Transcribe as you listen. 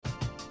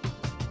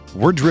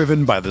We're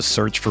driven by the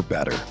search for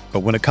better. But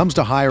when it comes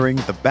to hiring,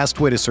 the best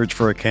way to search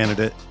for a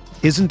candidate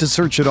isn't to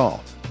search at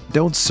all.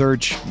 Don't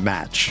search,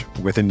 match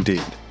with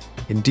Indeed.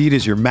 Indeed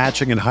is your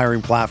matching and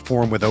hiring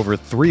platform with over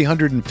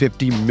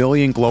 350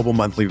 million global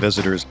monthly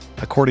visitors,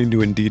 according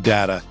to Indeed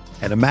data,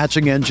 and a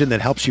matching engine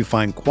that helps you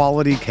find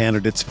quality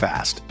candidates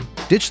fast.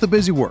 Ditch the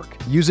busy work.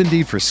 Use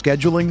Indeed for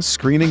scheduling,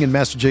 screening, and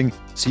messaging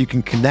so you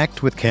can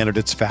connect with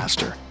candidates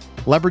faster.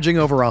 Leveraging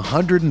over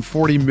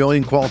 140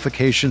 million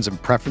qualifications and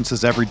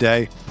preferences every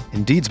day,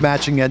 Indeed's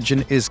matching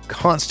engine is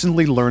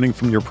constantly learning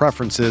from your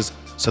preferences,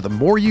 so the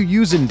more you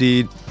use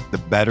Indeed, the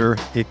better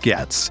it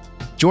gets.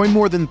 Join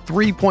more than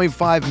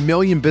 3.5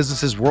 million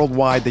businesses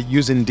worldwide that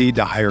use Indeed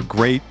to hire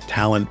great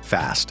talent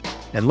fast.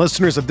 And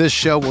listeners of this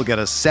show will get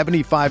a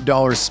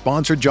 $75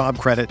 sponsored job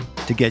credit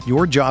to get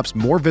your jobs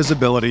more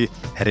visibility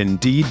at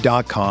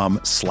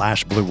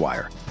Indeed.com/Blue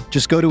Wire.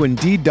 Just go to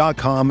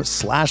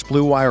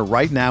Indeed.com/Blue Wire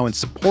right now and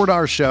support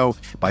our show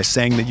by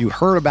saying that you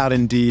heard about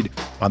Indeed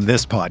on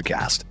this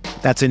podcast.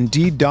 That's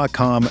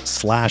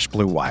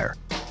Indeed.com/Blue Wire.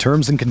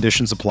 Terms and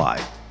conditions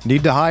apply.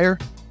 Need to hire?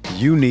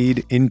 You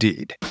need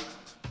Indeed.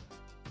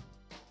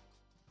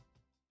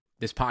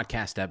 This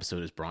podcast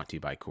episode is brought to you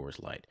by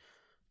Coors Light.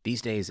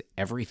 These days,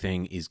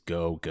 everything is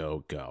go,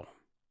 go, go.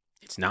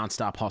 It's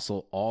nonstop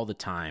hustle all the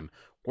time.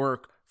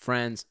 Work,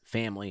 friends,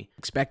 family.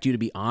 Expect you to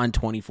be on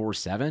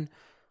 24/7?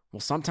 Well,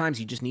 sometimes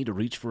you just need to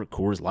reach for a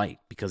Coors Light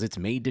because it's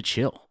made to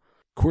chill.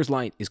 Coors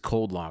Light is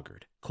cold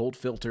lagered, cold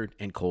filtered,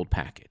 and cold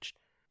packaged.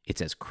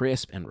 It's as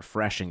crisp and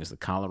refreshing as the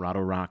Colorado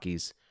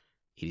Rockies.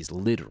 It is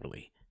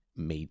literally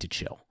made to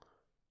chill.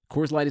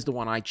 Coors Light is the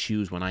one I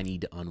choose when I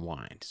need to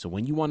unwind. So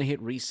when you want to hit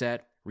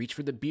reset, reach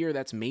for the beer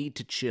that's made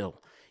to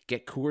chill.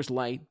 Get Coors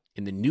Light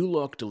in the new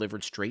look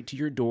delivered straight to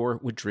your door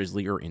with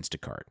Drizzly or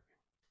Instacart.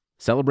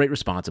 Celebrate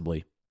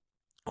responsibly.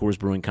 Coors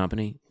Brewing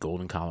Company,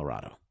 Golden,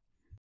 Colorado.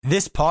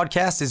 This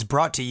podcast is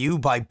brought to you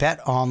by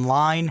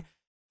BetOnline.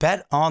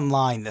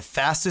 BetOnline, the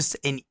fastest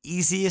and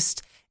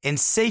easiest and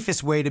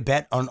safest way to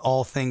bet on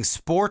all things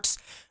sports.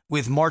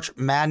 With March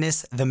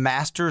Madness, the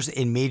Masters,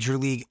 and Major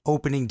League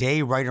Opening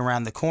Day right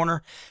around the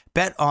corner,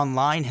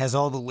 BetOnline has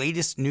all the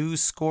latest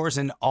news, scores,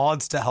 and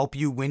odds to help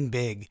you win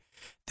big.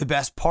 The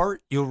best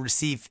part, you'll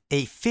receive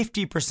a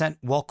 50%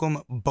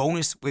 welcome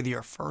bonus with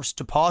your first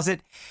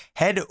deposit.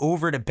 Head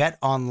over to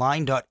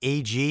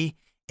betonline.ag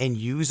and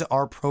use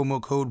our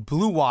promo code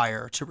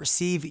BLUEWIRE to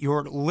receive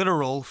your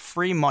literal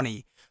free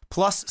money.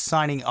 Plus,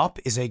 signing up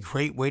is a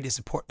great way to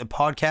support the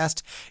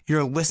podcast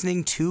you're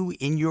listening to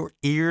in your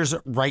ears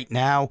right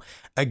now.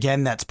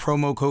 Again, that's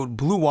promo code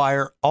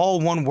BLUEWIRE,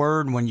 all one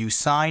word, when you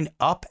sign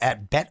up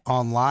at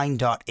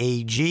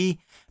betonline.ag.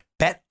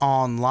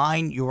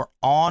 BetOnline, your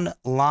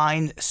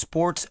online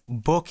sports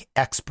book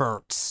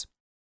experts.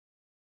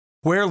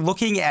 We're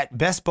looking at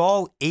Best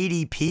Ball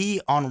ADP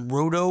on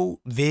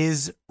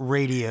RotoViz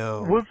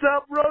Radio. What's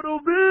up,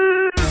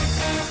 RotoViz?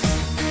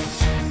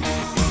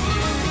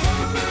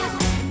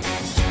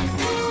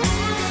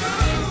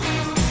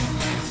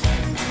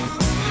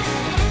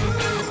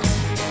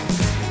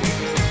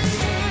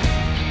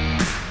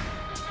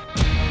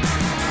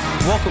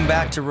 Welcome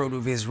back to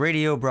RotoViz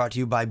Radio, brought to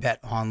you by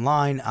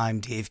BetOnline.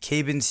 I'm Dave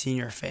Cabin,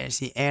 Senior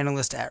Fantasy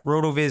Analyst at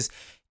RotoViz,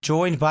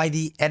 joined by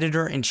the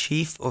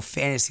Editor-in-Chief of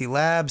Fantasy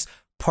Labs,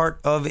 part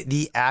of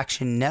the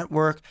Action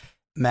Network,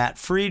 Matt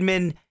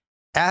Friedman.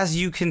 As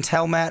you can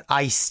tell, Matt,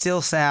 I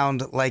still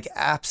sound like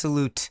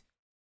absolute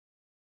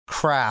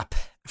crap,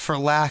 for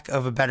lack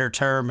of a better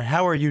term.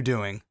 How are you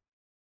doing?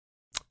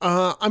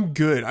 I'm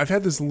good. I've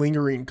had this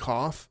lingering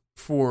cough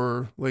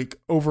for like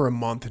over a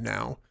month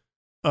now.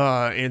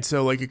 And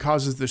so like it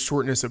causes the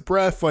shortness of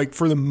breath. Like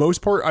for the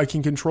most part, I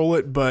can control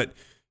it, but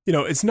you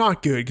know, it's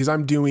not good because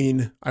I'm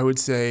doing, I would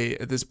say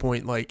at this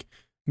point, like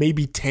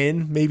maybe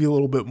 10, maybe a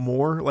little bit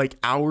more, like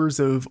hours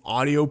of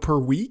audio per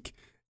week.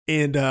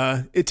 And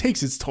it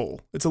takes its toll.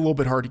 It's a little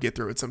bit hard to get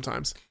through it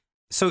sometimes.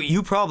 So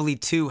you probably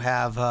too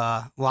have,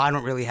 well, I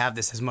don't really have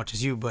this as much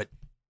as you, but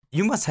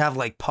you must have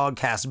like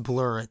podcast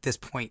blur at this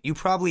point. You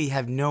probably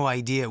have no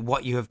idea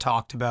what you have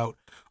talked about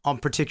on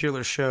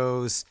particular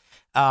shows.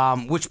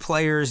 Which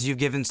players you've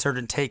given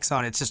certain takes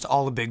on. It's just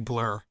all a big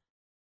blur.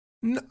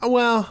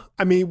 Well,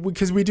 I mean,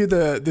 because we do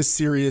the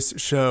Sirius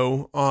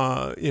show,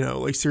 you know,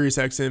 like Sirius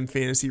XM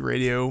Fantasy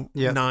Radio,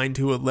 9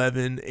 to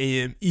 11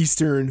 a.m.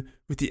 Eastern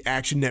with the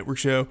Action Network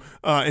show.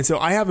 And so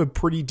I have a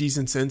pretty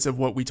decent sense of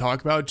what we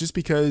talk about just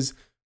because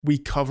we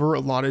cover a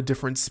lot of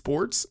different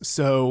sports.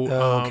 So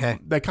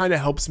that kind of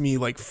helps me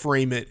like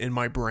frame it in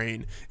my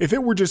brain. If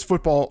it were just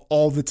football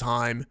all the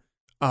time,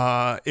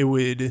 it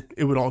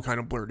would all kind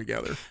of blur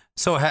together.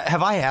 So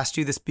have I asked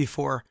you this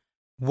before?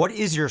 What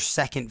is your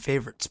second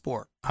favorite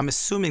sport? I'm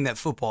assuming that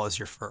football is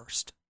your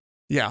first.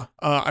 Yeah,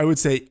 I would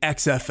say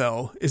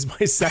XFL is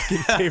my second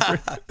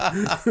favorite.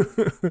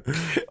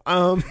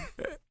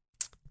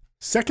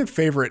 Second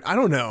favorite, I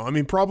don't know. I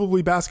mean,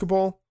 probably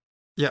basketball.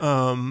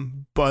 Yeah.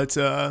 But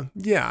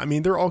yeah, I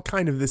mean, they're all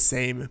kind of the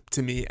same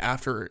to me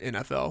after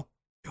NFL.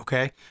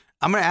 Okay.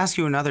 I'm going to ask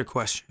you another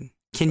question.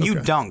 Can you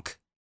dunk?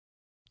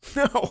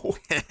 No.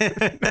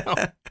 No.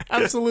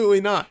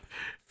 Absolutely not.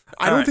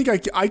 I don't think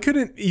I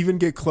couldn't even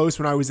get close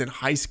when I was in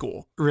high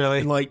school. Really?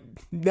 And like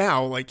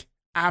now, like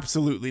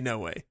absolutely no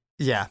way.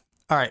 Yeah.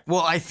 All right.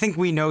 Well, I think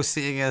we know,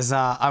 seeing as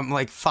I'm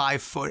like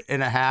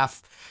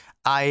 5'1.5",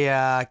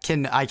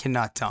 I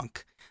cannot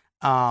dunk.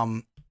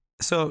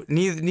 So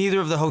neither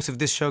of the hosts of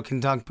this show can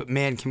dunk, but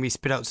man, can we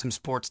spit out some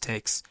sports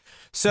takes?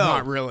 So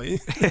not really.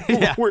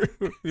 Yeah.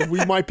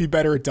 We might be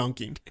better at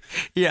dunking.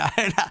 Yeah.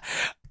 And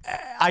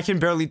I can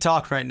barely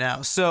talk right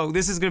now. So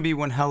this is going to be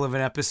one hell of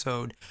an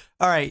episode.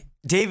 All right.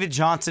 David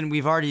Johnson,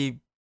 we've already,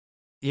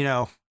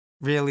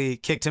 really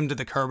kicked him to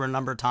the curb a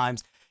number of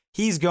times.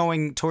 He's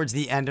going towards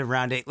the end of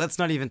round 8. Let's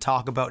not even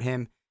talk about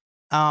him.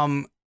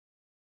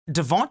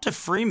 Devonta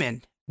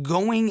Freeman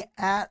going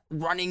at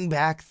running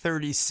back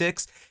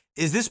 36.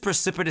 Is this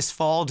precipitous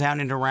fall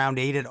down into round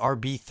 8 at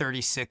RB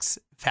 36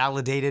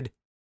 validated?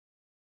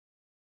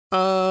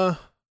 I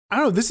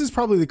don't know. This is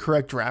probably the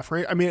correct draft,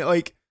 right? I mean,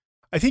 like,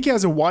 I think he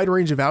has a wide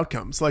range of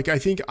outcomes. Like, I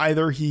think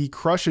either he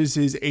crushes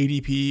his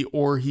ADP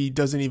or he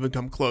doesn't even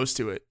come close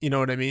to it. You know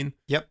what I mean?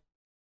 Yep.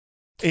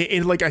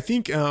 And like, I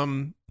think,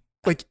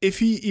 like, if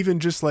he even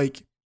just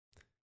like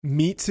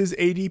meets his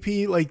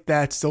ADP, like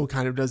that still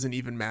kind of doesn't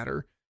even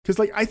matter. Because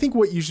like, I think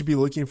what you should be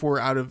looking for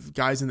out of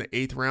guys in the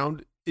 8th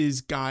round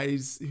is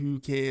guys who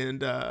can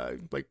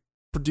like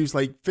produce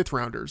like 5th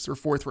rounders or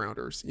 4th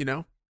rounders,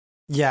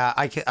 Yeah,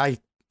 I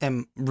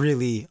am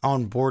really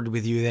on board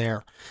with you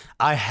there.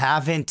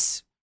 I'm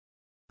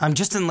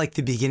just in like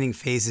the beginning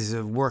phases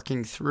of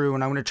working through,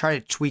 and I'm going to try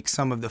to tweak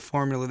some of the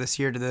formula this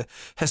year to the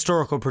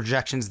historical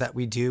projections that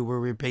we do, where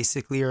we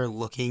basically are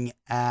looking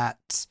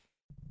at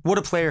what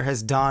a player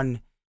has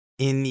done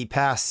in the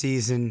past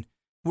season,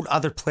 what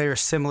other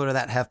players similar to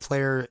that have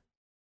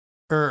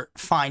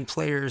find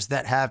players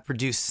that have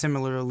produced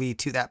similarly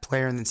to that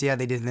player, and then see how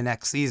they did in the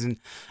next season.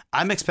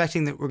 I'm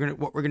expecting that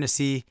what we're gonna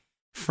see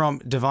from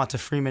Devonta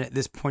Freeman at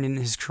this point in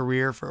his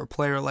career for a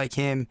player like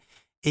him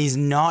is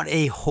not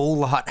a whole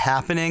lot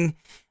happening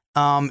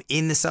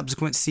in the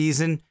subsequent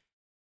season.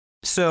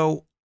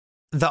 So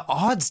the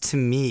odds to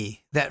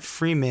me that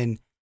Freeman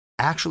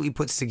actually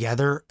puts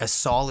together a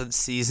solid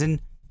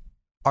season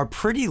are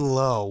pretty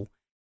low.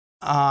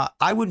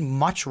 I would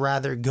much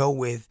rather go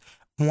with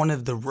one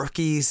of the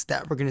rookies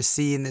that we're going to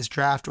see in this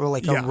draft, or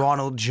like a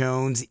Ronald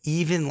Jones,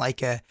 even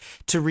like a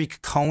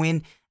Tariq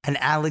Cohen, an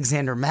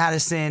Alexander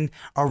Madison,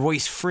 a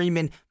Royce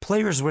Freeman,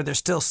 players where there's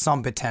still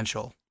some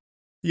potential.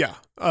 Yeah,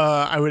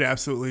 I would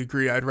absolutely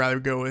agree. I'd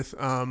rather go with,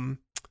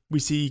 we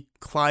see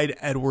Clyde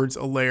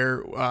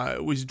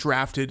Edwards-Helaire was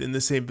drafted in the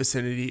same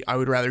vicinity. I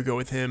would rather go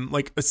with him,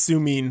 like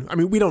assuming, I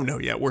mean, we don't know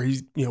yet where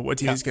he's, what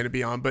team he's going to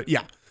be on, but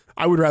yeah,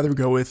 I would rather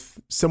go with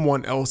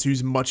someone else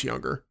who's much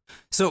younger.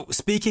 So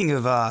speaking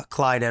of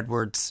Clyde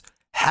Edwards,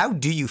 how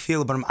do you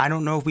feel about him? I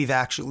don't know if we've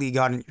actually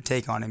gotten your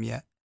take on him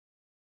yet.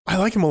 I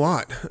like him a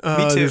lot.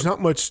 Me too. There's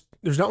not much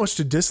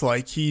to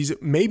dislike. He's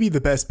maybe the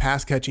best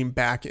pass catching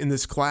back in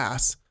this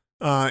class.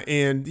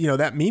 And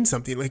that means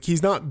something. Like,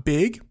 he's not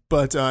big,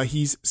 but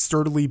he's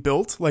sturdily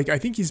built. Like, I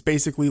think he's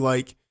basically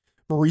like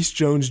Maurice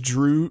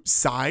Jones-Drew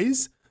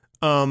size.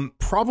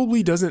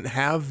 Probably doesn't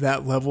have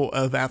that level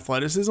of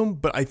athleticism,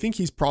 but I think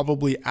he's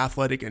probably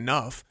athletic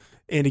enough.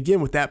 And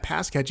again, with that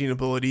pass catching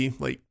ability,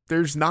 like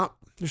there's not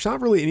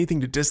really anything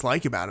to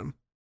dislike about him.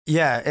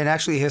 Yeah, and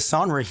actually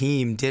Hassan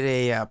Rahim did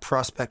a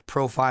prospect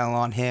profile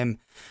on him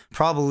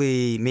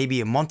probably maybe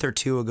a month or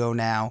two ago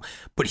now,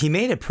 but he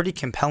made a pretty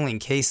compelling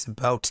case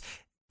about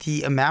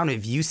the amount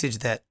of usage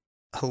that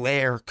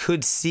Helaire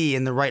could see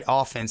in the right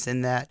offense,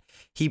 and that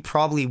he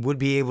probably would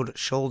be able to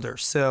shoulder.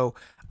 So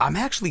I'm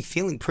actually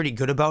feeling pretty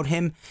good about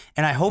him,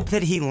 and I hope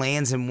that he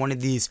lands in one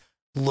of these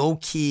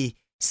low-key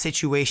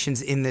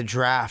situations in the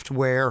draft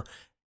where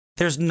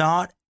it's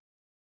not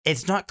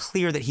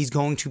clear that he's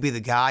going to be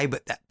the guy,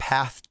 but that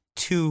path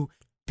to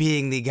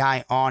being the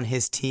guy on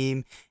his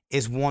team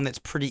is one that's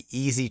pretty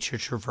easy to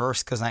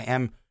traverse, because I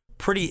am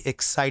pretty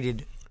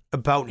excited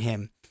about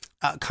him.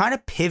 Kind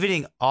of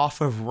pivoting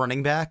off of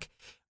running back,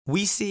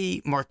 we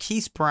see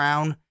Marquise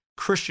Brown,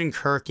 Christian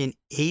Kirk, and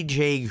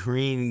AJ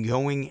Green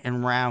going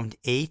in round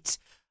 8.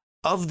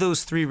 Of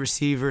those 3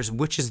 receivers,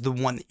 which is the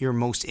one that you're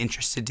most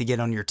interested to get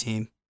on your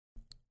team?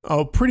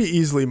 Oh, pretty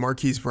easily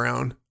Marquise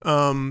Brown.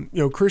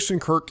 Christian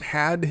Kirk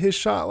had his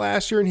shot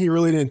last year and he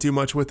really didn't do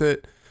much with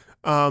it.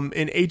 And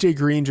AJ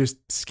Green just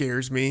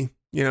scares me.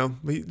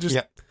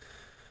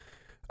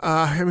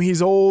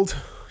 He's old.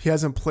 He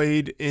hasn't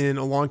played in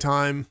a long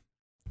time.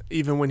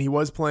 Even when he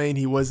was playing,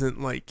 he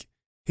wasn't like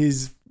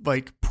his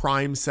like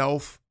prime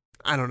self.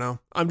 I don't know.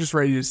 I'm just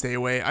ready to stay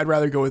away. I'd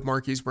rather go with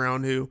Marquise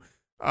Brown, who,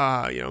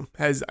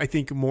 has, I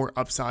think, more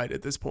upside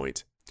at this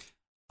point.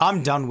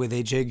 I'm done with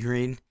AJ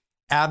Green.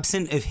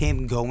 Absent of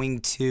him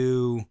going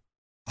to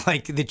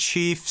like the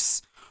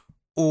Chiefs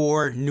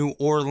or New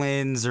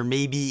Orleans or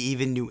maybe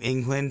even New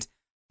England,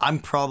 I'm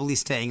probably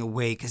staying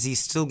away, because he's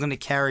still going to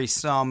carry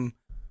some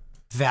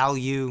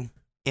value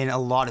in a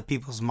lot of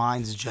people's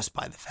minds just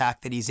by the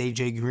fact that he's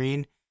AJ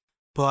Green.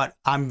 But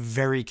I'm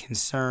very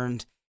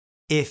concerned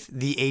if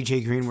the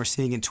AJ Green we're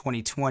seeing in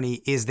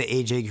 2020 is the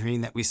AJ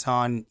Green that we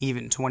saw in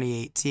even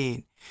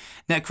 2018.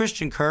 Now,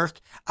 Christian Kirk,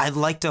 I'd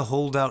like to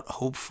hold out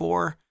hope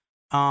for.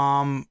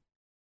 I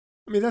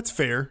mean, that's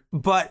fair.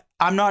 But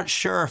I'm not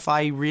sure if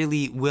I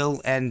really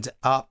will end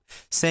up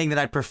saying that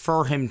I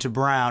prefer him to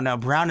Brown. Now,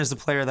 Brown is a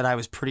player that I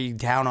was pretty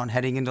down on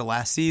heading into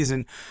last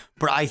season,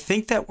 but I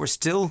think that we're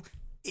still...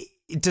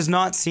 It does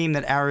not seem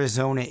that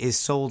Arizona is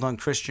sold on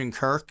Christian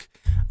Kirk,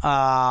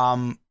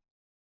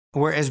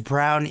 whereas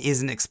Brown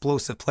is an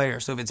explosive player.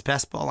 So if it's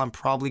best ball, I'm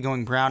probably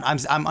going Brown.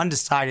 I'm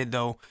undecided,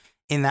 though,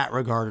 in that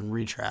regard in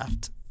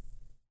redraft.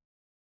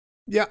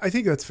 Yeah, I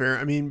think that's fair.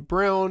 I mean,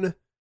 Brown,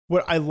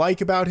 what I like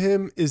about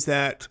him is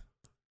that,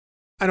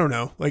 I don't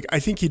know, like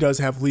I think he does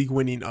have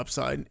league-winning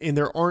upside, and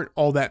there aren't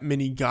all that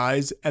many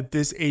guys at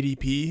this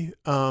ADP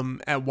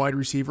at wide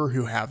receiver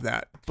who have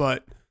that.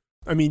 But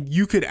I mean,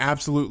 you could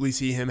absolutely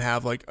see him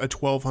have like a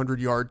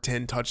 1,200-yard,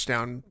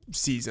 10-touchdown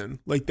season.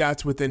 Like,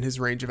 that's within his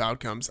range of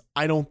outcomes.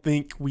 I don't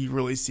think we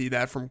really see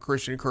that from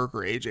Christian Kirk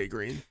or AJ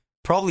Green.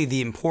 Probably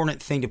the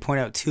important thing to point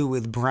out, too,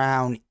 with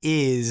Brown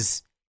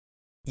is,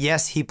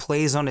 yes, he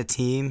plays on a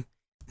team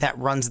that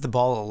runs the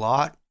ball a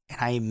lot, and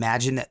I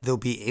imagine that they'll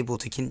be able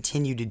to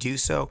continue to do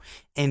so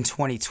in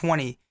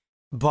 2020.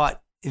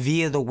 But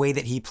via the way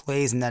that he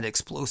plays in that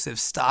explosive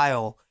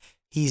style,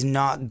 he's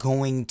not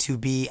going to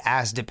be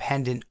as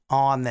dependent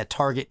on the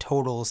target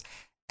totals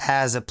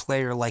as a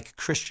player like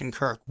Christian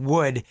Kirk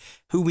would,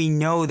 who we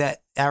know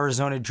that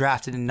Arizona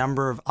drafted a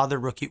number of other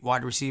rookie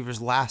wide receivers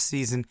last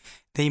season.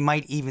 They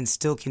might even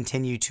still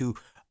continue to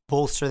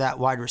bolster that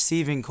wide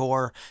receiving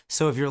core.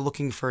 So if you're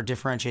looking for a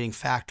differentiating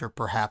factor,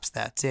 perhaps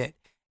that's it.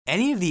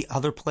 Any of the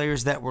other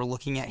players that we're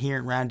looking at here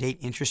in round 8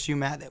 interest you,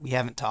 Matt, that we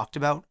haven't talked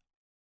about?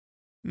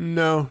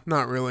 No,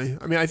 not really.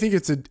 I mean, I think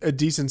it's a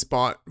decent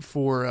spot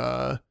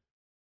for...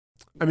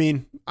 I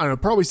mean, I don't know,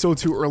 probably still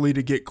too early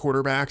to get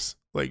quarterbacks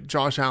like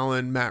Josh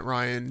Allen, Matt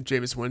Ryan,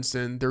 Jameis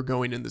Winston. They're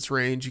going in this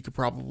range. You could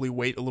probably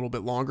wait a little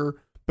bit longer,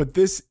 but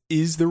this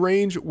is the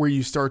range where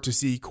you start to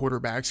see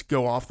quarterbacks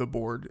go off the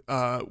board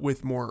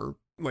with more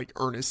like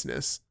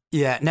earnestness.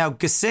 Yeah. Now,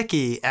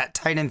 Gesicki at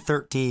tight end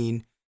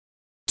 13,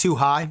 too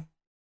high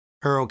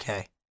or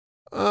okay?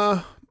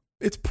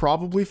 It's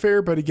probably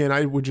fair, but again,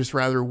 I would just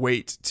rather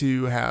wait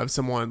to have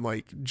someone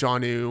like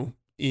Jonnu,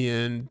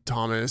 Ian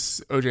Thomas,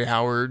 OJ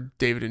Howard,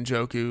 David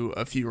Njoku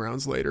a few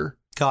rounds later.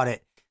 Got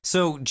it.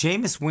 So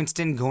Jameis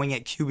Winston going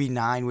at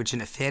QB9, which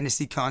in a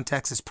fantasy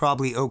context is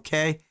probably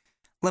okay.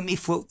 Let me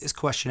float this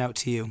question out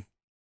to you.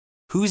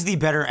 Who's the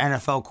better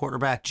NFL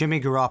quarterback,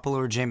 Jimmy Garoppolo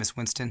or Jameis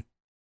Winston?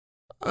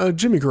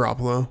 Jimmy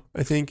Garoppolo,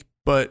 I think.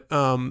 But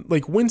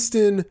like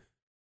Winston,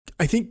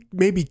 I think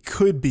maybe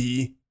could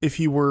be if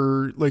he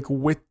were like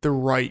with the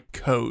right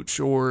coach,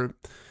 or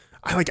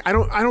I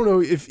don't know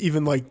if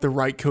even like the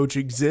right coach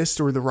exists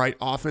or the right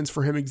offense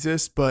for him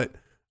exists, but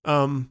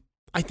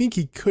I think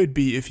he could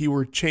be if he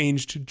were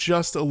changed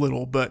just a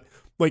little. But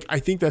like I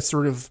think that's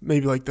sort of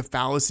maybe like the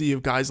fallacy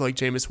of guys like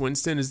Jameis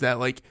Winston is that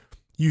like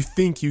you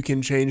think you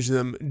can change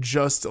them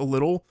just a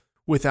little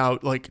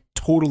without like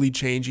totally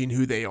changing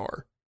who they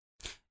are.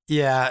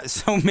 Yeah,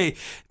 so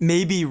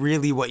maybe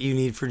really what you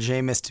need for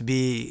Jameis to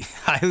be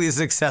highly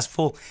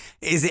successful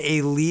is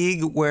a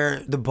league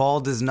where the ball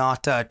does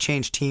not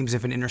change teams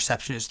if an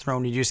interception is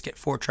thrown. You just get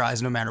 4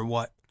 tries no matter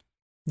what.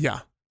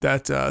 Yeah,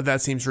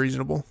 that seems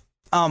reasonable.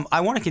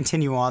 I want to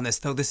continue on this,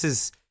 though.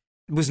 This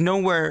was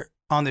nowhere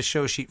on the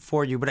show sheet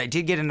for you, but I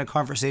did get in a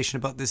conversation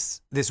about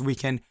this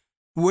weekend.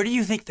 Where do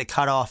you think the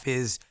cutoff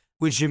is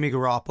with Jimmy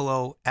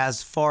Garoppolo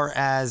as far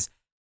as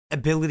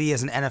ability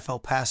as an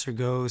NFL passer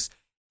goes?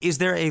 Is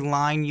there a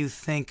line you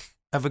think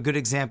of a good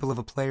example of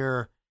a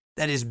player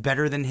that is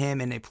better than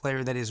him and a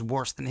player that is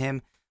worse than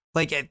him?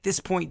 Like at this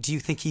point, do you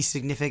think he's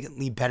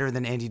significantly better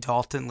than Andy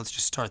Dalton? Let's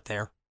just start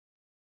there.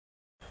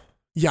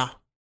 Yeah,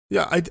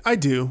 I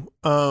do.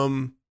 I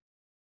mean,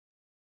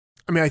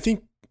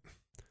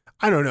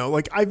 I don't know.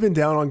 Like I've been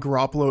down on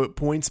Garoppolo at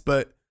points,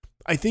 but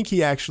I think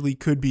he actually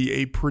could be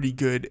a pretty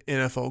good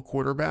NFL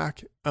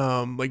quarterback,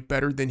 like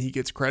better than he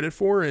gets credit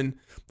for. And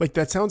like,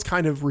 that sounds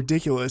kind of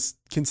ridiculous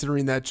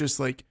considering that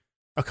just like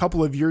a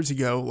couple of years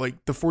ago, like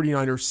the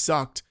 49ers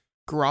sucked.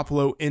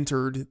 Garoppolo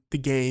entered the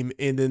game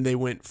and then they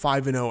went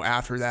 5-0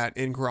 after that.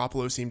 And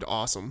Garoppolo seemed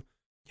awesome,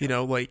 you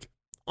know, like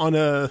on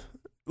a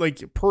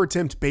like per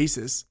attempt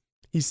basis,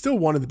 he's still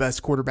one of the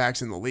best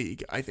quarterbacks in the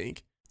league, I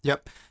think.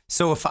 Yep.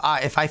 So if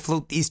I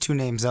float these 2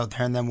 names out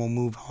there and then we'll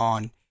move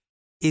on.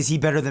 Is he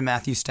better than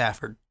Matthew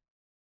Stafford?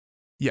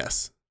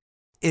 Yes.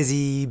 Is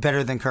he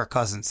better than Kirk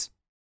Cousins?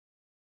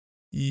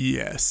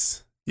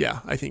 Yes.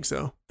 Yeah, I think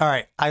so. All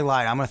right, I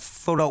lied. I'm going to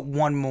float out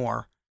one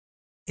more.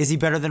 Is he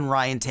better than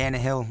Ryan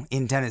Tannehill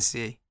in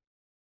Tennessee?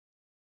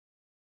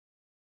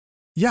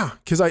 Yeah,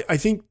 because I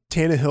think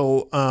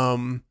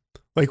Tannehill,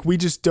 like we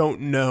just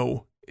don't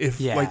know if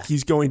like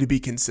he's going to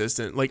be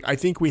consistent. Like I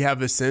think we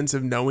have a sense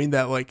of knowing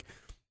that like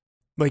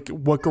what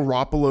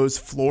Garoppolo's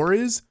floor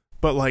is.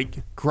 But,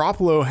 like,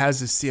 Garoppolo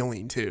has a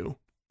ceiling, too.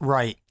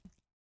 Right.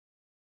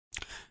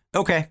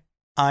 Okay.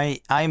 I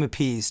am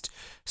appeased.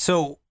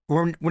 So,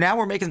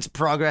 we're making some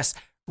progress.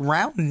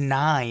 Round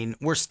 9,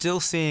 we're still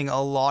seeing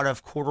a lot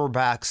of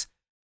quarterbacks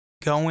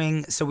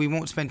going, so we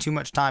won't spend too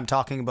much time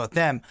talking about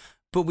them.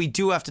 But we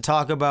do have to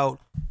talk about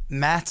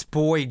Matt's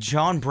boy,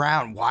 John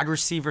Brown, wide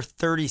receiver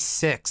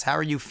 36. How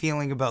are you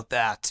feeling about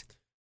that?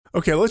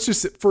 Okay, let's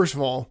just, first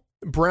of all,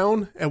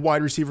 Brown at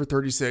wide receiver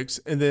 36,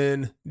 and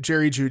then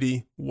Jerry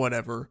Jeudy,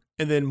 whatever,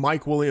 and then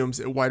Mike Williams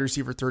at wide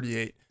receiver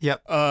 38.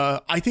 Yep.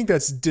 I think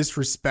that's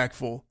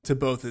disrespectful to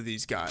both of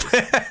these guys.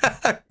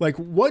 Like,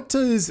 what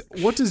does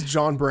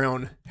John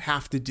Brown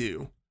have to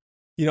do?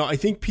 You know, I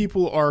think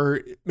people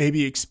are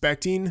maybe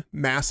expecting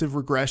massive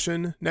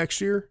regression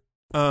next year.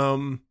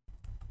 I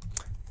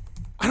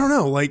don't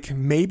know, like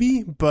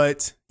maybe,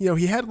 but you know,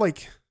 he had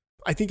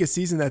I think a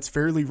season that's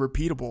fairly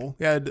repeatable.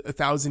 He had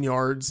 1,000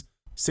 yards,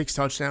 6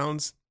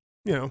 touchdowns.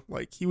 You know,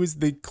 like he was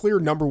the clear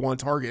number 1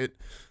 target.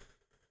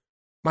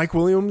 Mike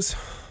Williams,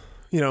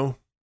 you know,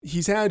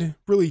 he's had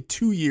really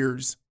 2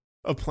 years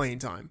of playing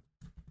time.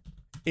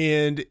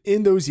 And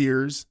in those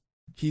years,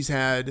 he's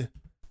had,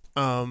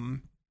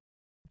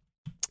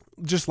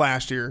 just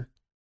last year,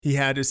 he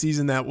had a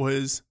season that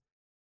was,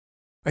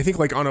 I think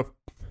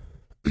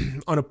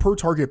on a per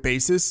target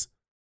basis,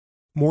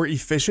 more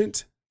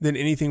efficient than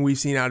anything we've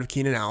seen out of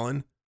Keenan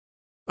Allen.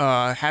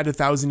 Had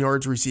 1,000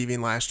 yards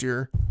receiving last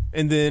year.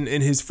 And then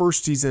in his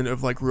first season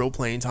of real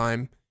playing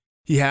time,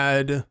 he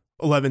had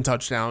 11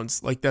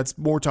 touchdowns. That's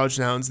more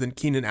touchdowns than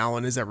Keenan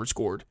Allen has ever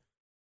scored.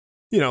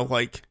 You know,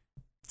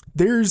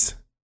 there's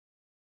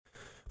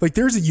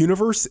a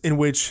universe in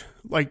which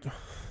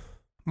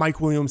Mike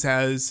Williams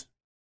has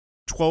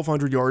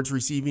 1,200 yards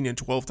receiving and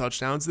 12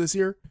 touchdowns this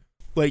year.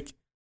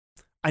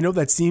 I know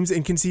that seems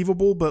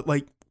inconceivable, but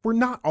we're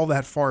not all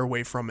that far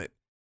away from it.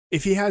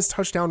 If he has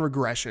touchdown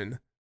regression,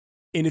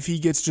 and if he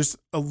gets just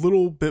a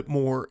little bit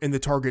more in the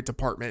target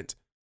department,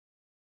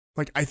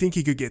 I think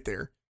he could get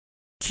there.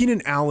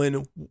 Keenan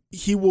Allen,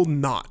 he will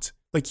not.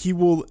 He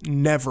will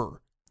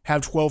never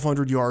have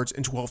 1,200 yards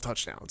and 12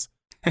 touchdowns.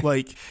 I'm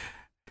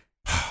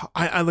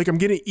going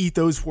to eat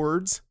those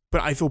words,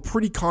 but I feel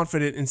pretty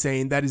confident in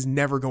saying that is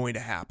never going to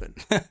happen.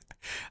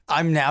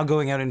 I'm now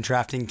going out and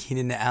drafting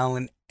Keenan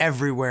Allen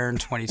everywhere in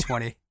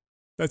 2020.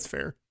 That's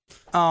fair.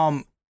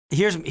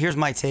 Here's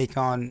my take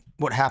on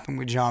what happened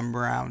with John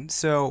Brown.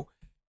 So,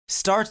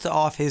 starts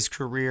off his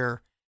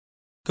career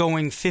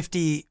going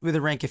 50 with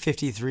a rank of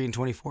 53 in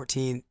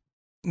 2014,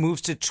 moves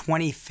to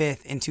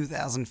 25th in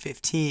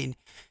 2015.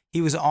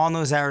 He was on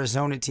those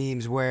Arizona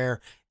teams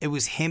where it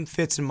was him,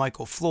 Fitz, and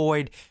Michael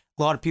Floyd.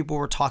 A lot of people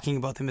were talking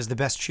about them as the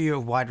best trio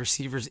of wide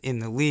receivers in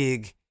the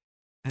league.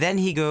 Then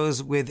he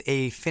goes with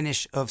a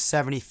finish of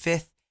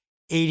 75th,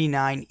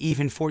 89,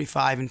 even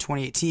 45 in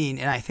 2018.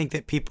 And I think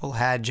that people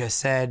had just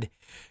said,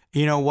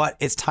 you know what,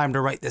 it's time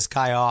to write this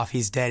guy off.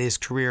 He's dead. His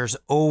career's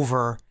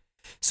over.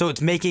 So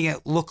it's making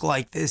it look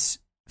like this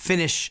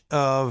finish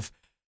of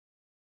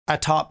a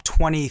top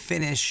 20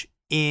 finish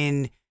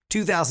in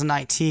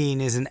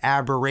 2019 is an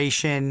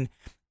aberration.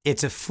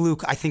 It's a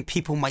fluke. I think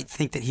people might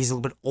think that he's a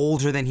little bit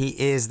older than he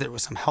is. There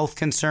was some health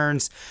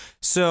concerns.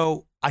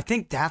 So I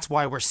think that's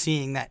why we're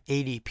seeing that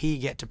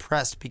ADP get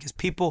depressed, because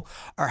people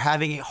are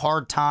having a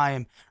hard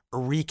time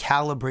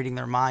recalibrating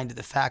their mind to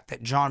the fact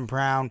that John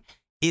Brown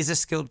is a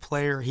skilled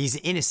player. He's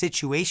in a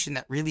situation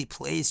that really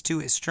plays to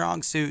his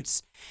strong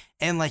suits.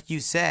 And like you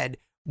said,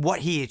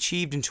 what he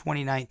achieved in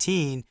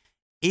 2019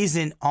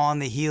 isn't on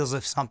the heels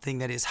of something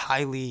that is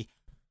highly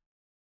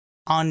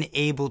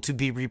unable to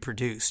be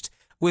reproduced.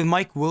 With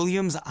Mike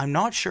Williams, I'm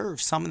not sure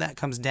if some of that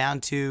comes down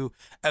to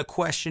a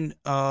question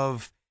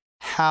of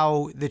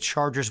how the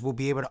Chargers will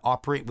be able to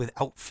operate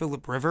without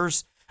Phillip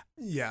Rivers.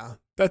 Yeah,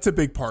 that's a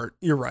big part.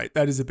 You're right.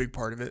 That is a big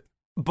part of it.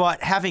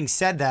 But having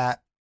said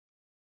that,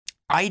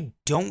 I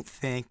don't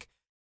think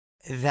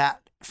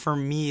that, for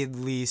me at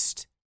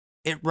least,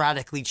 it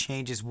radically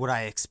changes what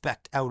I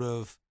expect out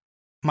of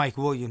Mike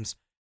Williams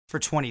for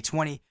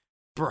 2020.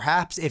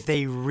 Perhaps if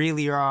they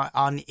really are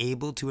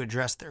unable to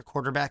address their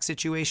quarterback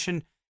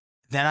situation,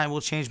 then I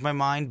will change my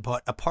mind.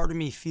 But a part of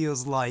me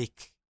feels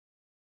like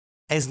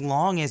as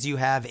long as you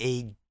have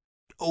a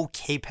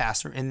okay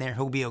passer in there,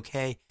 he'll be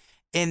okay.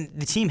 And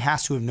the team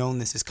has to have known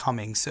this is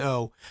coming.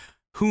 So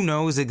who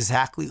knows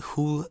exactly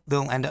who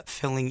they'll end up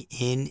filling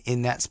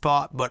in that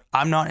spot, but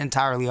I'm not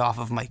entirely off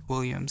of Mike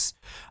Williams.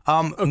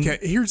 Okay,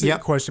 here's a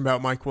question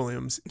about Mike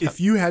Williams. If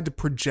you had to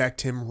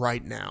project him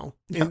right now,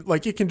 and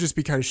it can just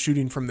be kind of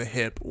shooting from the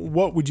hip,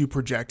 what would you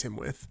project him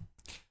with?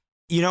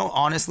 You know,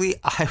 honestly,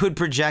 I would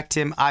project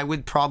him, I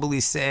would probably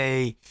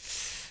say,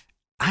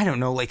 I don't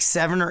know,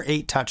 7 or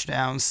 8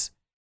 touchdowns,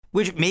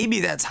 which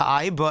maybe that's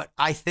high, but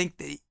I think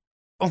that he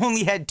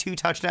only had 2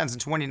 touchdowns in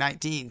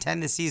 2019, 10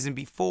 the season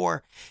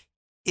before.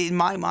 In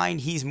my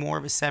mind, he's more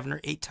of a 7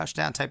 or 8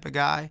 touchdown type of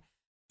guy.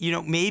 You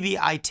know, maybe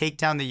I take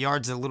down the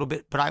yards a little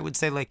bit, but I would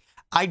say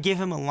I'd give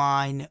him a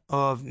line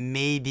of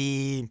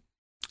maybe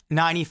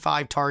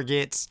 95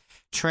 targets,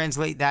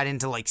 translate that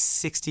into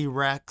 60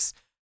 recs,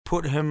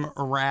 put him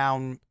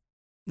around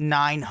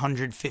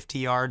 950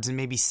 yards and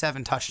maybe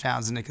 7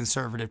 touchdowns in a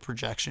conservative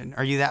projection.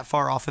 Are you that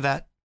far off of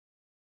that?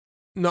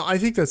 No, I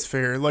think that's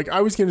fair. Like,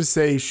 I was going to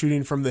say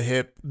shooting from the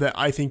hip, that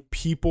I think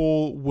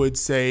people would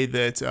say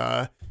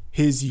that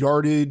his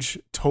yardage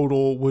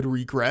total would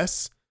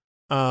regress,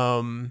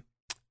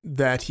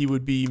 that he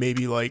would be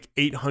maybe like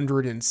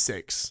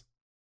 806.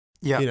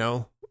 Yeah. You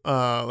know,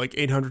 like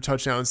 800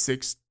 touchdowns,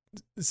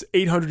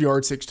 800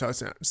 yards, 6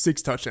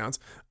 touchdowns.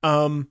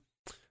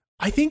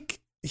 I think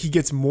he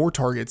gets more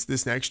targets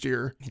this next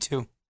year. Me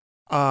too.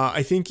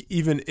 I think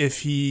even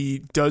if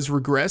he does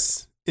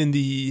regress in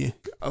the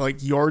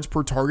like yards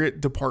per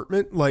target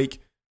department, like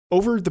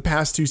over the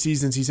past 2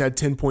 seasons, he's had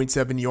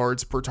 10.7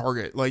 yards per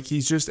target. Like,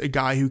 he's just a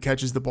guy who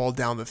catches the ball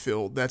down the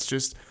field. That's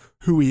just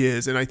who he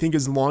is. And I think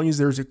as long as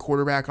there's a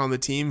quarterback on the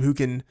team who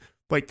can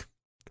like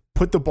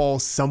put the ball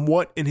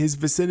somewhat in his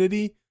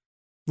vicinity,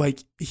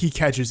 like, he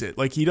catches it.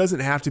 Like, he doesn't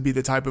have to be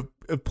the type of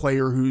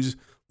player who's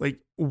like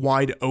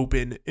wide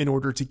open in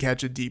order to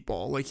catch a deep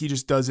ball. Like, he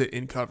just does it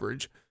in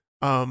coverage.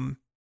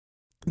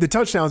 The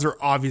touchdowns are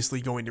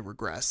obviously going to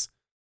regress.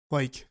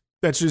 Like,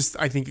 that's just,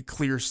 I think, a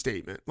clear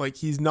statement. Like,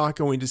 he's not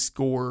going to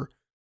score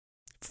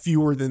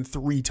fewer than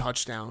 3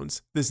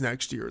 touchdowns this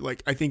next year.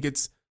 Like, I think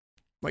it's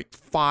like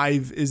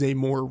 5 is a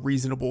more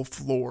reasonable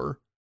floor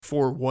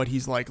for what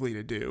he's likely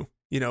to do,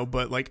 you know,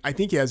 but like, I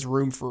think he has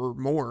room for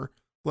more.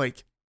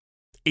 Like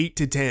 8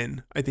 to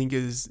 10, I think,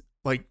 is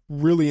like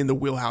really in the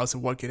wheelhouse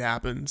of what could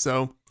happen.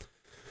 So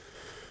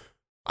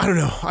I don't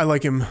know. I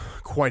like him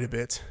quite a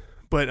bit,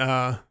 but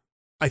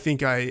I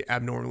think I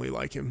abnormally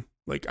like him.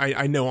 Like,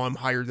 I know I'm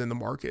higher than the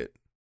market.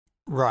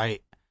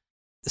 Right.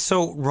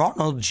 So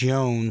Ronald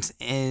Jones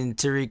and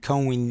Tariq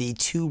Cohen, the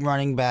 2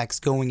 running backs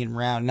going in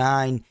round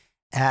 9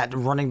 at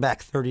running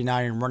back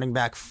 39 and running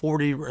back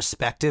 40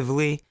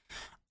 respectively.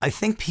 I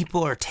think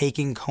people are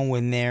taking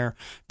Cohen there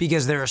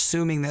because they're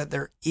assuming that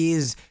there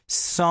is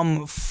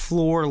some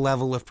floor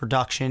level of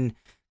production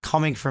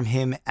coming from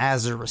him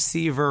as a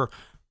receiver.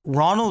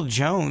 Ronald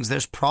Jones,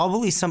 there's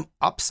probably some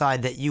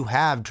upside that you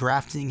have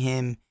drafting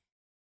him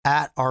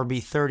at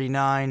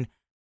RB39.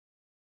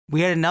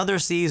 We had another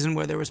season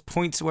where there was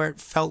points where it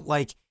felt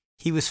like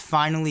he was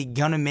finally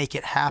going to make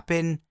it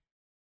happen.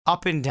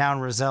 Up and down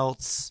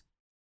results.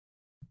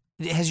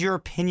 Has your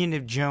opinion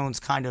of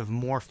Jones kind of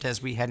morphed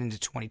as we head into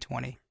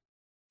 2020?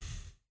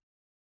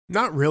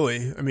 Not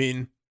really. I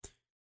mean,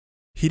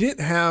 he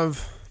didn't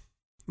have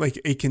like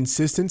a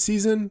consistent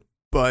season,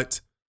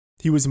 but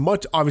he was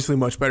obviously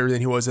much better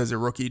than he was as a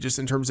rookie, just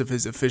in terms of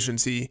his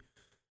efficiency.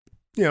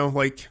 You know,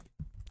 like,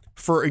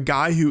 for a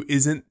guy who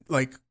isn't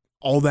like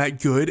all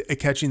that good at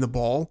catching the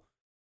ball,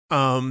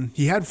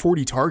 he had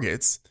 40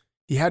 targets.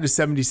 He had a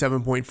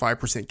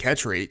 77.5%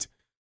 catch rate.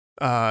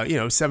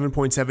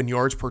 7.7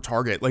 yards per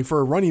target. Like, for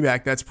a running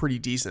back, that's pretty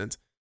decent.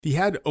 He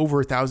had over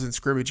 1,000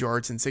 scrimmage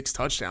yards and 6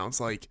 touchdowns.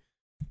 Like,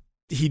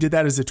 he did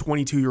that as a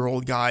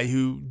 22-year-old guy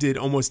who did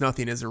almost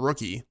nothing as a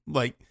rookie.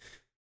 Like,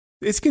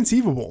 it's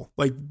conceivable,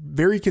 like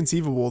very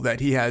conceivable, that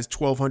he has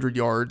 1,200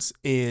 yards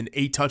and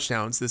 8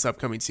 touchdowns this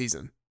upcoming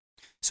season.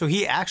 So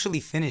he actually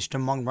finished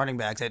among running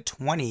backs at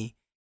 20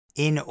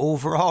 in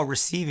overall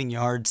receiving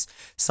yards,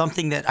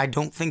 something that I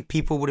don't think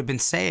people would have been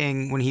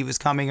saying when he was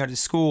coming out of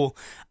school.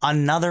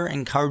 Another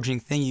encouraging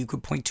thing you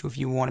could point to if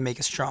you want to make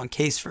a strong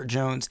case for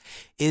Jones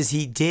is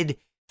he did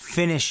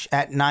finish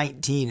at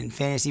 19 in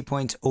fantasy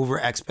points over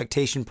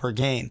expectation per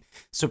game.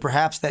 So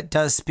perhaps that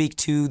does speak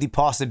to the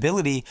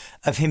possibility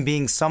of him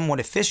being somewhat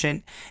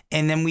efficient.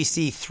 And then we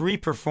see 3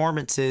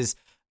 performances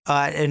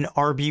at an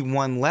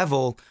RB1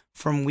 level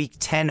from week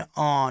 10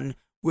 on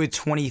with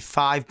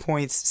 25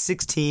 points,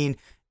 16,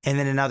 and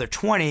then another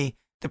 20.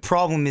 The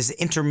problem is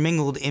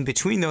intermingled in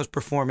between those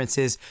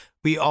performances.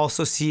 We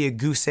also see a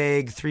goose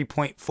egg,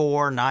 3.4,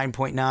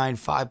 9.9,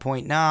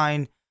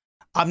 5.9.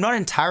 I'm not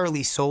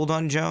entirely sold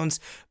on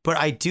Jones, but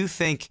I do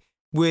think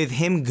with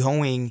him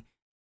going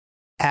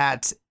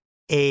at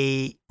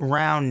a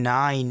round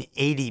 9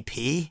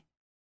 ADP,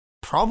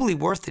 probably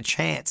worth the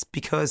chance,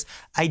 because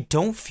I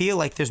don't feel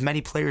like there's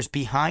many players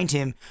behind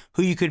him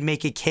who you could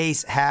make a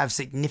case have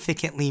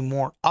significantly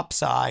more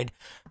upside.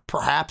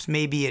 Perhaps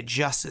maybe a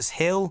Justice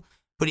Hill,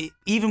 but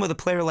even with a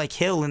player like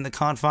Hill in the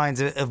confines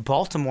of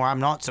Baltimore, I'm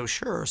not so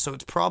sure. So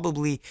it's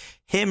probably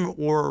him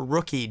or a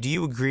rookie. Do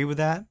you agree with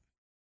that?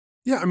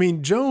 Yeah, I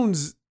mean,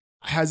 Jones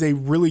has a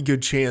really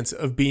good chance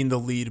of being the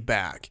lead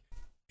back.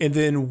 And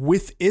then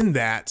within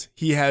that,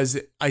 he has,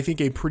 I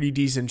think, a pretty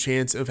decent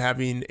chance of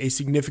having a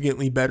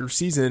significantly better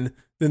season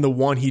than the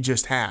one he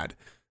just had.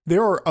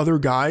 There are other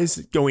guys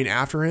going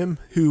after him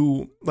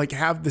who like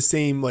have the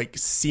same like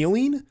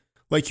ceiling,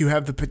 like you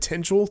have the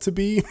potential to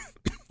be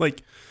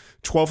like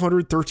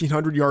 1,200,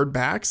 1,300 yard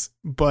backs,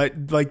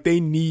 but like they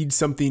need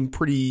something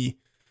pretty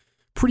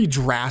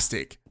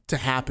drastic to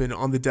happen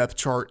on the depth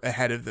chart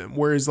ahead of them.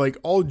 Whereas like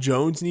all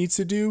Jones needs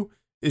to do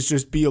is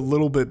just be a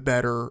little bit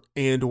better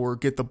and or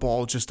get the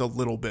ball just a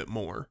little bit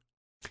more.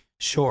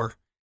 Sure.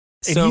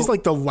 And he's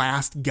like the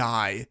last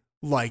guy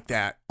like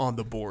that on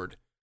the board.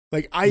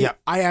 Like I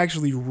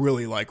actually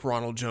really like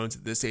Ronald Jones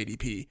at this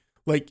ADP.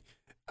 Like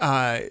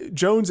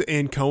Jones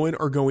and Cohen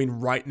are going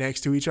right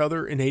next to each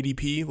other in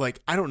ADP. Like,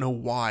 I don't know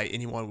why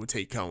anyone would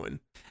take Cohen.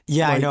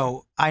 Yeah, like,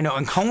 I know.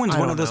 And Cohen's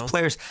one of those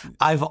players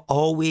I've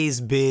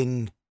always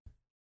been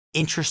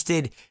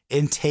interested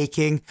in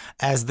taking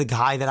as the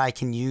guy that I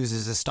can use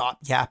as a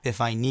stopgap if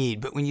I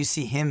need. But when you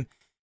see him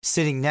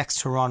sitting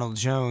next to Ronald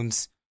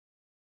Jones,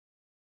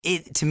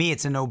 to me,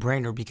 it's a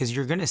no-brainer because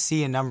you're going to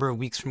see a number of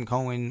weeks from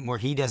Cohen where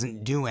he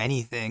doesn't do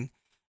anything.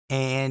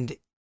 And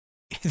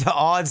the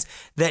odds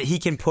that he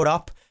can put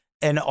up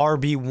an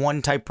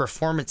RB1 type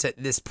performance at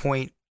this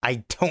point,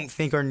 I don't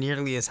think are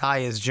nearly as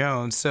high as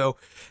Jones. So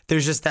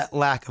there's just that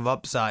lack of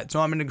upside.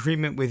 So I'm in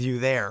agreement with you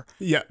there.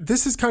 Yeah,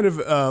 this is kind of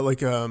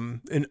like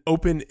an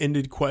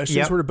open-ended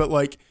question, sort of, but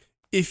like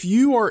if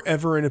you are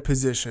ever in a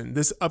position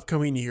this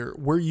upcoming year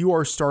where you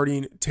are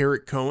starting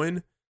Tarik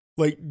Cohen,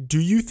 like,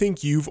 do you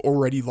think you've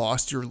already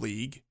lost your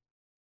league?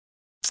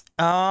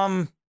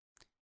 Unless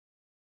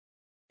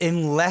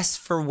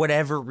for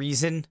whatever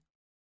reason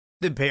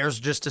the Bears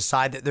just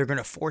decide that they're going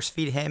to force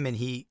feed him and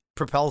he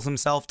propels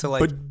himself to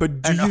like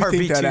but do you RB2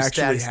 think that actually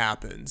status.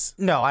 happens?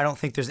 No, I don't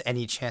think there's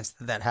any chance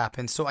that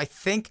happens. So I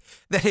think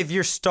that if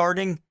you're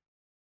starting,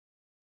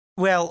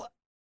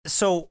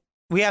 so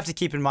we have to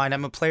keep in mind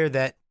I'm a player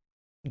that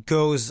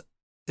goes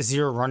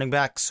zero running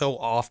back so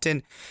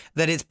often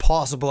that it's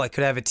possible I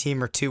could have a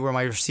team or two where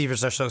my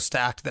receivers are so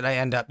stacked that I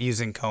end up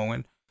using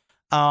Cohen.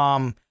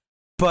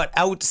 But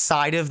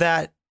outside of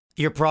that,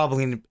 you're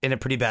probably in a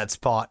pretty bad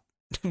spot.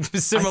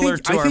 Similar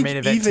to our main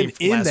event team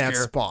from last year.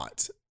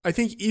 Spot, I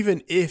think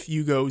even if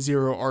you go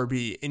zero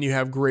RB and you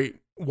have great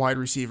wide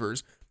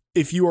receivers,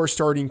 if you are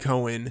starting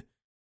Cohen,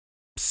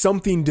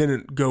 something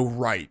didn't go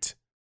right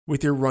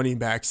with your running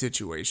back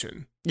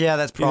situation. Yeah,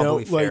 that's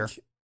probably fair.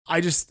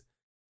 Like,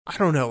 I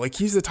don't know. Like,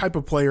 he's the type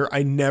of player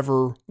I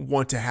never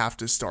want to have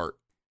to start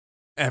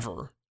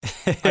ever.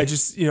 I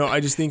just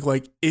think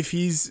like if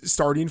he's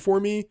starting for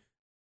me,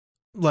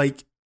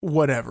 like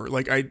whatever,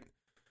 like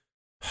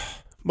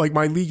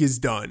my league is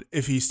done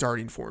if he's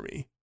starting for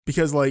me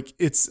because like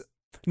it's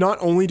not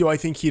only do I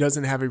think he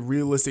doesn't have a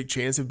realistic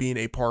chance of being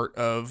a part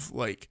of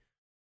like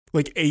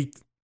a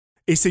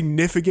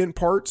significant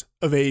part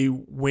of a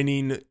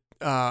winning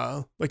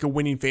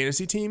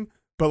fantasy team,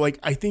 but like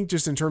I think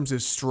just in terms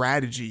of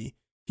strategy,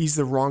 he's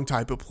the wrong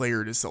type of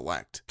player to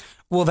select.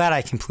 Well, that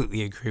I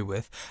completely agree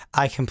with.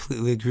 I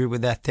completely agree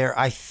with that there.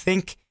 I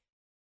think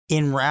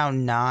in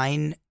round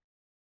 9,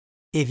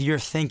 if you're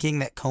thinking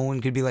that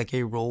Cohen could be like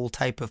a role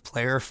type of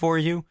player for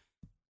you,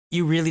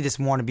 you really just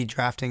want to be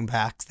drafting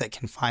backs that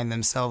can find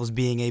themselves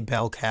being a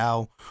bell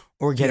cow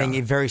or getting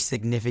a very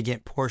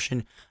significant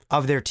portion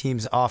of their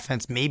team's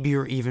offense. Maybe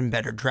you're even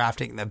better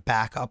drafting the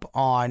backup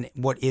on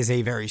what is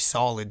a very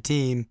solid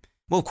team.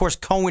 Well, of course,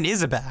 Cohen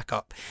is a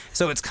backup.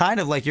 So it's kind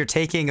of like you're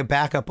taking a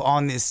backup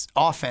on this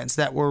offense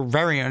that we're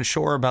very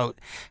unsure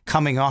about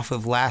coming off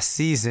of last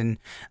season.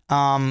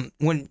 When,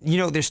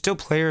 there's still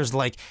players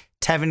like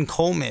Tevin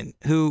Coleman,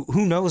 who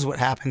knows what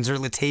happens, or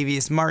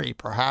Latavius Murray.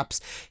 Perhaps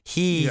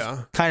he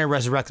kind of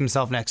resurrects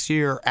himself next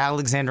year.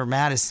 Alexander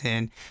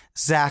Madison,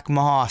 Zach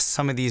Moss,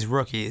 some of these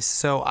rookies.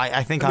 So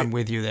I think I'm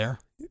with you there.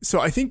 So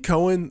I think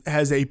Cohen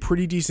has a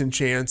pretty decent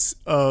chance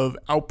of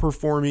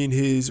outperforming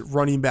his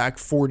running back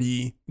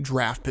 40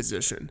 draft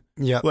position.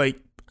 Yeah. Like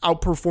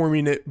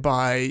outperforming it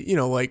by,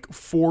 like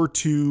 4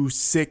 to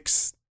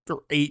 6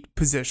 or 8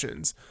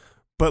 positions.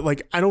 But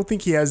like, I don't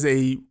think he has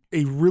a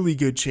really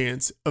good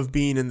chance of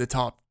being in the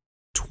top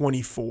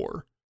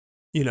 24,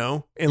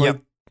 and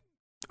like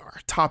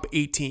top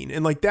 18.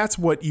 And like, that's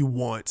what you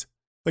want.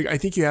 Like, I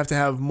think you have to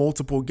have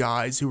multiple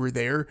guys who are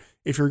there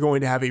if you're going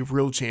to have a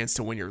real chance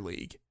to win your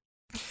league.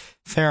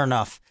 Fair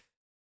enough.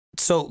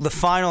 So the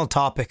final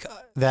topic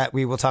that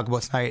we will talk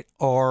about tonight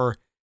are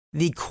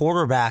the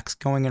quarterbacks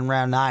going in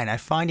round 9. I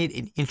find it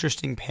an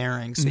interesting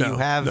pairing. So you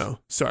have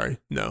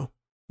No.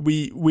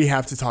 We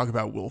have to talk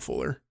about Will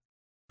Fuller.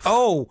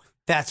 Oh,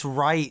 that's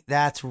right.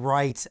 All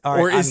right. Or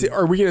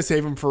are we going to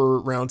save him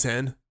for round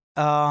 10?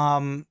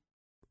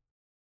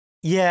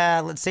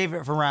 Yeah, let's save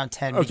it for round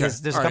 10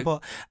 because there's a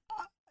couple.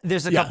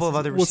 There's a couple of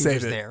other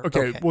receivers there.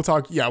 Okay, we'll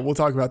talk. Yeah, we'll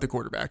talk about the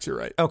quarterbacks. You're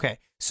right. Okay,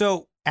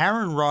 so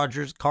Aaron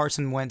Rodgers,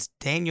 Carson Wentz,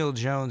 Daniel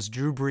Jones,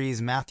 Drew Brees,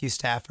 Matthew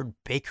Stafford,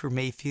 Baker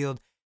Mayfield,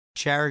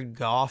 Jared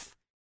Goff.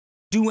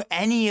 Do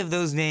any of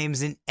those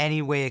names in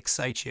any way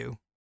excite you?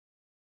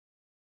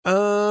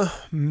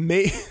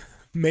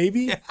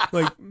 Maybe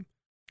like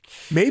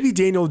maybe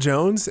Daniel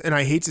Jones, and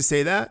I hate to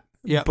say that.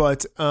 Yeah,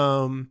 but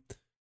I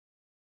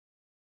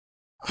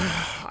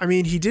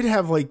mean, he did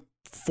have like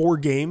 4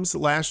 games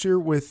last year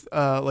with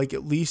like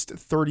at least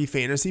 30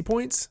 fantasy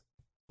points.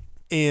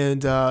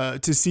 And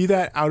to see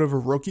that out of a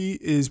rookie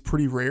is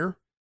pretty rare.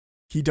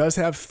 He does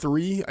have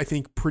 3, I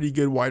think, pretty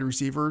good wide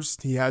receivers.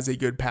 He has a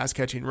good pass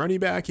catching running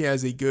back. He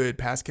has a good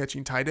pass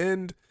catching tight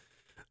end.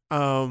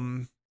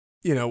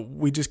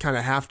 We just kind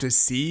of have to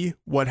see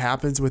what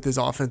happens with his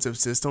offensive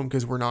system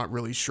because we're not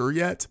really sure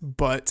yet.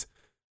 But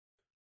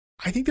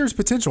I think there's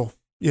potential.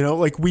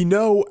 Like we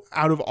know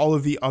out of all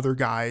of the other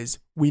guys,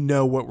 we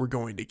know what we're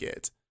going to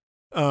get.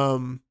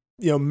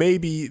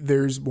 maybe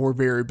there's more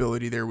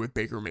variability there with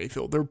Baker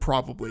Mayfield. There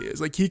probably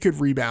is. Like, he could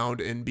rebound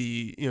and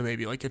be,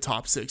 maybe like a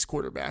top 6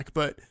 quarterback.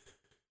 But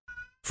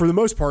for the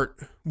most part,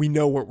 we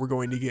know what we're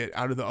going to get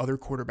out of the other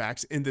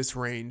quarterbacks in this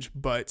range.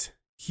 But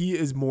he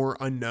is more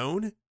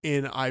unknown,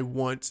 and I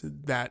want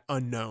that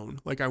unknown.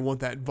 Like, I want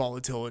that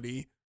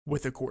volatility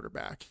with a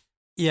quarterback.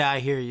 Yeah, I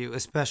hear you,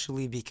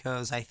 especially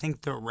because I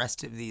think the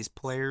rest of these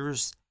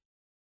players,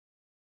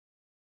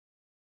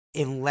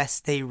 unless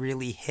they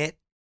really hit,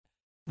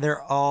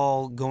 they're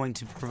all going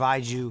to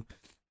provide you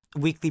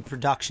weekly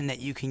production that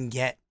you can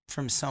get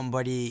from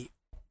somebody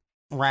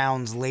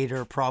rounds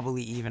later,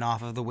 probably even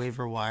off of the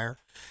waiver wire.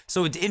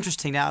 So it's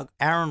interesting now.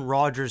 Aaron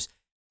Rodgers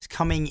is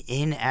coming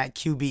in at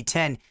QB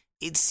 10.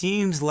 It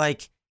seems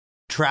like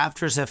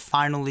drafters have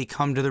finally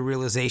come to the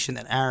realization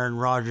that Aaron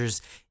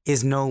Rodgers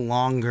is no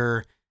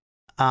longer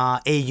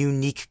a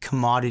unique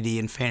commodity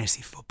in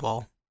fantasy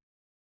football.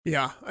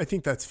 Yeah, I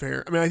think that's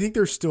fair. I mean, I think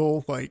there's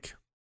still like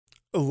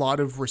a lot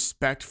of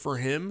respect for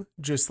him,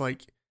 just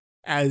like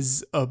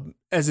as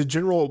a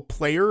general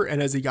player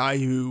and as a guy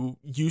who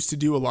used to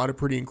do a lot of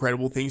pretty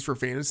incredible things for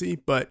fantasy.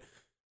 But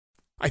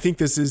I think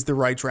this is the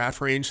right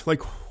draft range.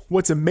 Like,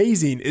 what's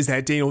amazing is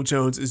that Daniel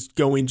Jones is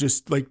going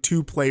just like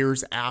 2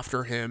 players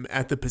after him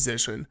at the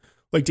position.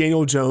 Like,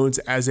 Daniel Jones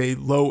as a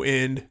low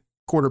end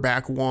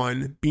quarterback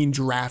 1 being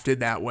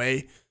drafted that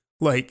way.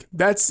 Like,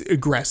 that's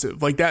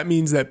aggressive. Like, that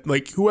means that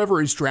like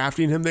whoever is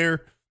drafting him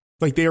there,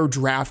 like, they are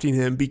drafting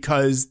him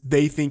because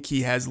they think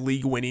he has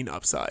league winning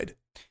upside.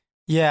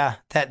 Yeah,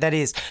 that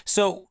is.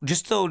 So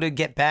just so to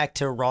get back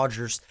to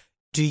Rodgers,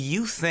 do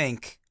you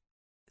think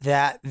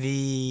that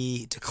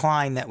the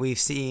decline that we've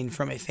seen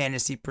from a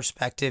fantasy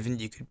perspective, and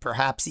you could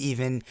perhaps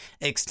even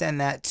extend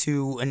that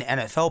to an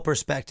NFL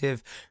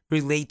perspective,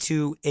 relate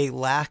to a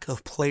lack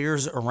of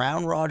players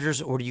around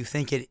Rodgers, or do you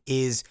think it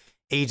is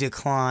a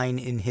decline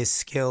in his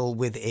skill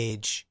with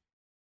age?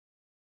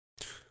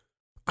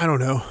 I don't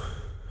know.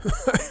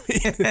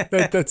 I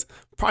mean, that's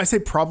I say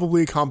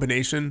probably a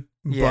combination,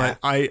 but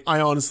I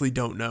honestly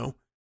don't know.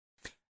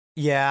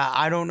 Yeah,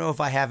 I don't know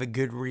if I have a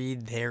good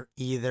read there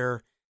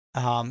either.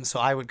 So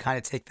I would kind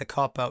of take the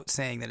cop out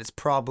saying that it's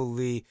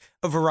probably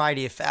a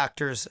variety of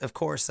factors. Of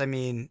course, I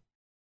mean,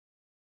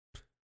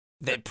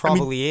 that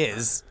probably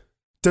is.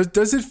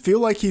 Does it feel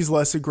like he's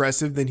less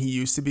aggressive than he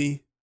used to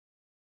be?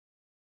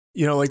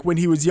 Like when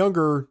he was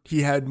younger,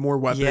 he had more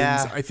weapons.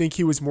 Yeah. I think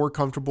he was more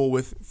comfortable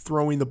with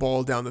throwing the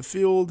ball down the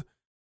field.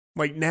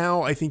 Like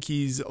now, I think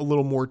he's a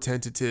little more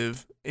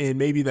tentative, and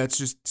maybe that's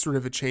just sort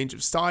of a change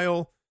of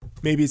style.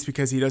 Maybe it's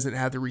because he doesn't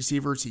have the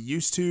receivers he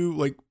used to.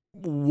 Like,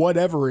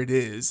 whatever it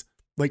is,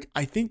 like,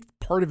 I think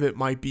part of it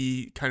might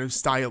be kind of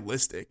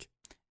stylistic.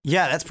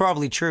 Yeah, that's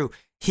probably true.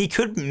 He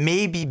could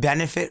maybe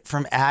benefit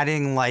from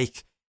adding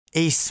like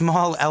a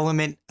small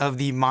element of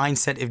the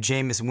mindset of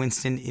Jameis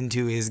Winston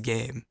into his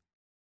game.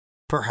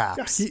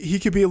 Perhaps. Yeah, he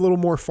could be a little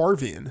more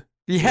Favrean.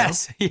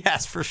 Yes,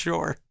 yes, for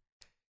sure.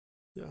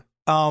 Yeah.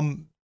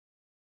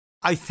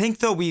 I think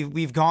though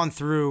we've gone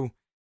through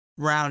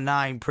round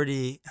 9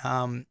 pretty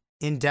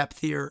in depth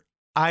here.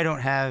 I don't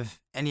have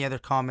any other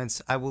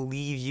comments. I will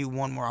leave you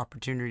one more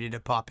opportunity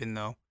to pop in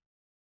though.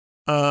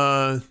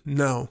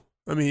 No.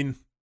 I mean,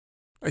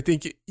 I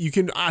think you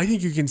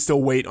can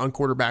still wait on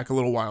quarterback a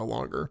little while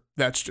longer.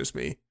 That's just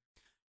me.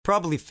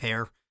 Probably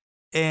fair.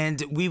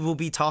 And we will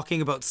be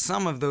talking about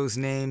some of those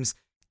names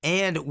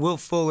and Will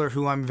Fuller,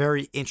 who I'm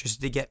very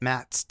interested to get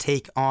Matt's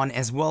take on,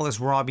 as well as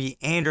Robbie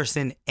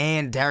Anderson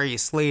and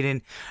Darius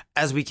Slayton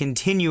as we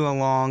continue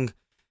along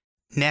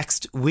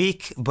next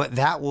week. But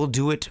that will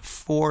do it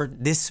for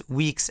this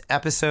week's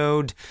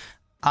episode.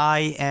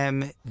 I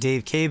am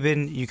Dave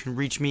Cabin. You can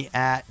reach me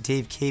at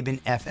Dave Cabin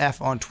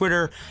FF on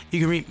Twitter. You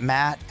can reach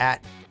Matt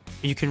at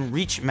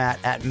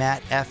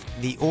Matt F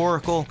the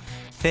Oracle.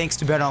 Thanks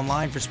to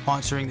BetOnline for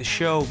sponsoring the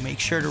show. Make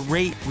sure to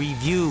rate,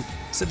 review,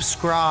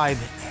 subscribe,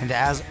 and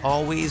as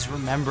always,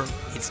 remember,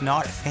 it's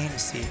not a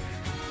fantasy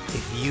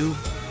if you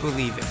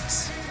believe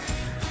it.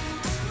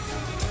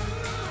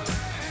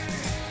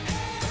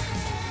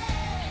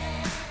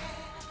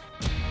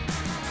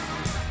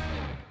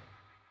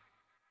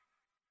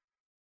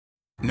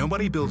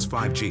 Nobody builds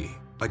 5G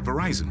like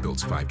Verizon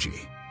builds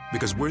 5G,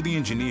 because we're the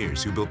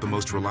engineers who built the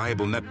most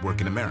reliable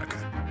network in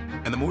America.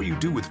 And the more you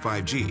do with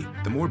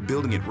 5G, the more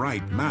building it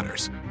right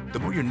matters. The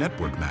more your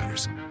network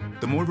matters.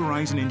 The more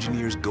Verizon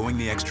engineers going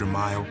the extra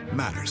mile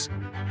matters.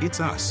 It's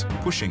us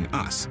pushing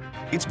us.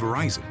 It's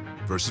Verizon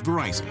versus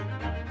Verizon.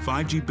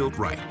 5G built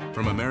right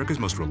from America's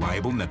most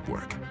reliable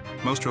network.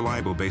 Most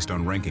reliable based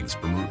on rankings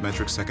from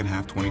RootMetrics second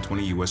half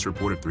 2020 U.S.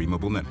 report of 3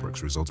 mobile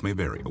networks. Results may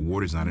vary.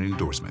 Award is not an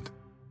endorsement.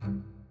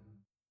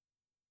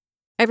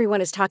 Everyone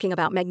is talking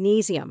about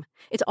magnesium.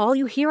 It's all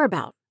you hear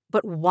about.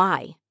 But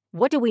why?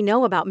 What do we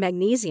know about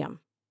magnesium?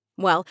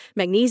 Well,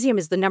 magnesium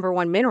is the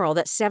 #1 mineral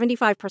that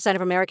 75%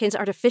 of Americans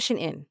are deficient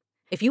in.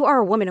 If you are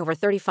a woman over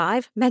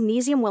 35,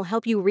 magnesium will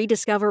help you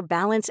rediscover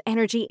balance,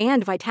 energy,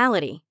 and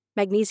vitality.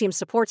 Magnesium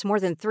supports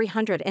more than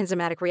 300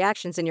 enzymatic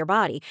reactions in your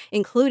body,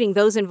 including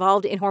those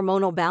involved in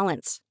hormonal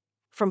balance.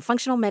 From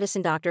functional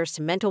medicine doctors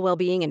to mental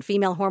well-being and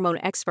female hormone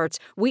experts,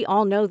 we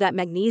all know that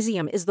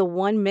magnesium is the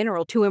one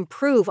mineral to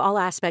improve all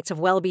aspects of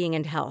well-being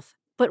and health.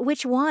 But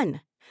which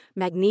one?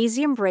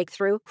 Magnesium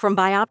Breakthrough from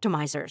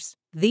Bioptimizers,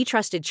 the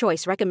trusted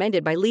choice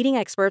recommended by leading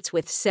experts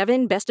with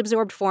 7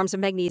 best-absorbed forms of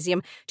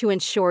magnesium to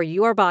ensure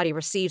your body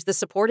receives the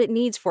support it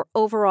needs for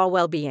overall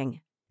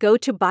well-being. Go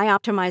to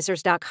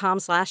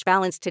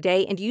bioptimizers.com/balance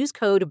today and use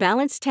code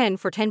BALANCE10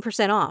 for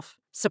 10% off.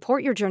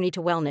 Support your journey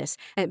to wellness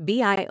at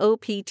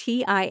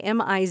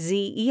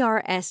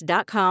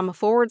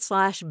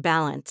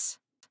bioptimizers.com/balance.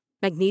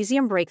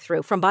 Magnesium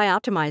Breakthrough from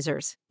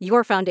Bioptimizers,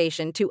 your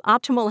foundation to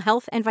optimal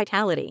health and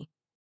vitality.